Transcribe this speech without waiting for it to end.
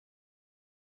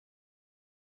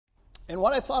And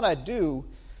what I thought I'd do,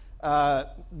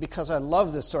 because I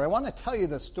love this story, I want to tell you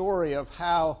the story of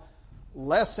how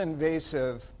less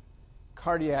invasive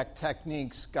cardiac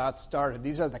techniques got started.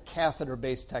 These are the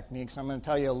catheter-based techniques. I'm going to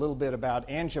tell you a little bit about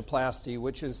angioplasty,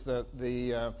 which is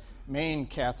the main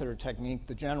catheter technique,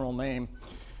 the general name.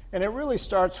 And it really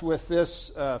starts with this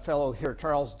fellow here,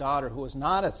 Charles Dotter, who was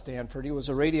not at Stanford. He was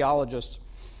a radiologist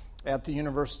at the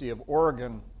University of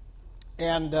Oregon.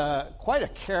 And quite a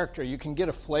character. You can get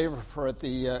a flavor for it.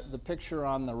 The picture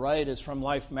on the right is from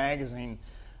Life magazine.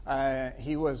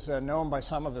 He was known by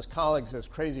some of his colleagues as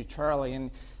Crazy Charlie, and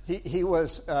he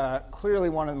was clearly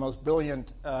one of the most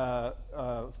brilliant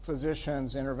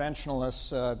physicians,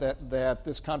 interventionalists that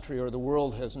this country or the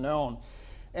world has known.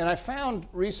 And I found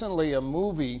recently a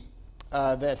movie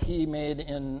that he made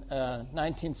in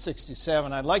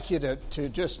 1967. I'd like you to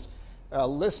just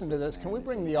listen to this. Can we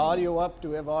bring the audio up?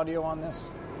 Do we have audio on this?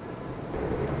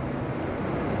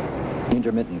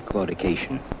 Intermittent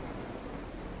claudication.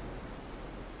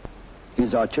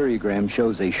 His arteriogram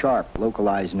shows a sharp,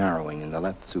 localized narrowing in the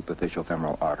left superficial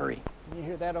femoral artery. Can you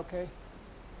hear that okay?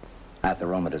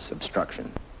 Atheromatous obstruction.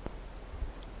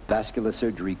 Vascular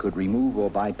surgery could remove or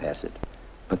bypass it,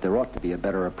 but there ought to be a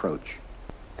better approach,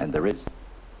 and there is.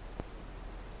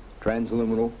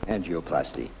 Transluminal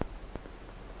angioplasty.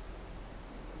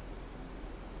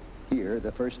 Here,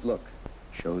 the first look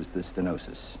shows the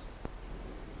stenosis.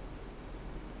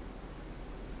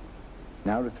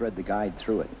 Now to thread the guide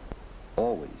through it,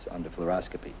 always under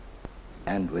fluoroscopy,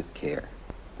 and with care.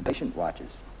 The patient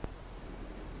watches.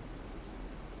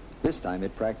 This time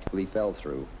it practically fell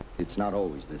through. It's not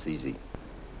always this easy.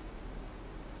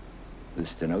 The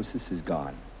stenosis is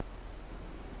gone.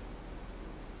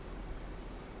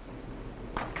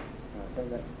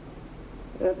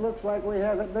 It looks like we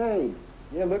have it made.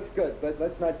 Yeah, looks good, but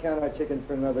let's not count our chickens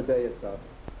for another day or so.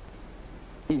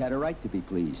 He had a right to be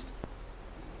pleased.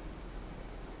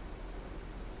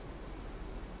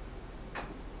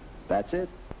 That's it.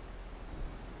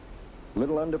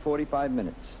 Little under 45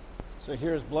 minutes. So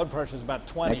here his blood pressure is about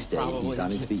 20, Next day, probably. he's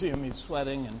on his You feet. see him, he's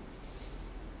sweating. And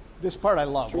this part I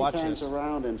love. Watch Three this. times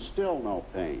around and still no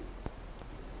pain.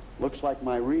 Looks like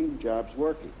my ream job's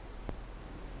working.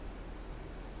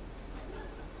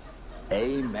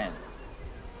 Amen.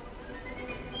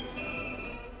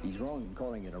 He's wrong in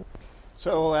calling it a...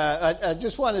 So I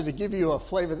just wanted to give you a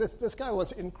flavor. This guy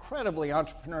was incredibly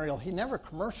entrepreneurial. He never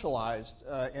commercialized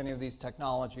any of these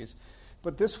technologies,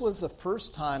 but this was the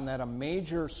first time that a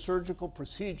major surgical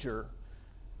procedure,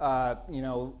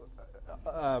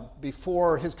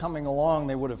 before his coming along,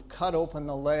 they would have cut open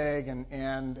the leg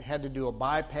and had to do a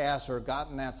bypass or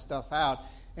gotten that stuff out.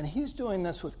 And he's doing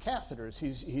this with catheters.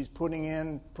 He's putting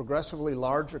in progressively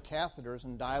larger catheters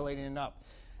and dilating it up.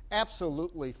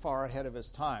 Absolutely far ahead of his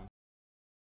time.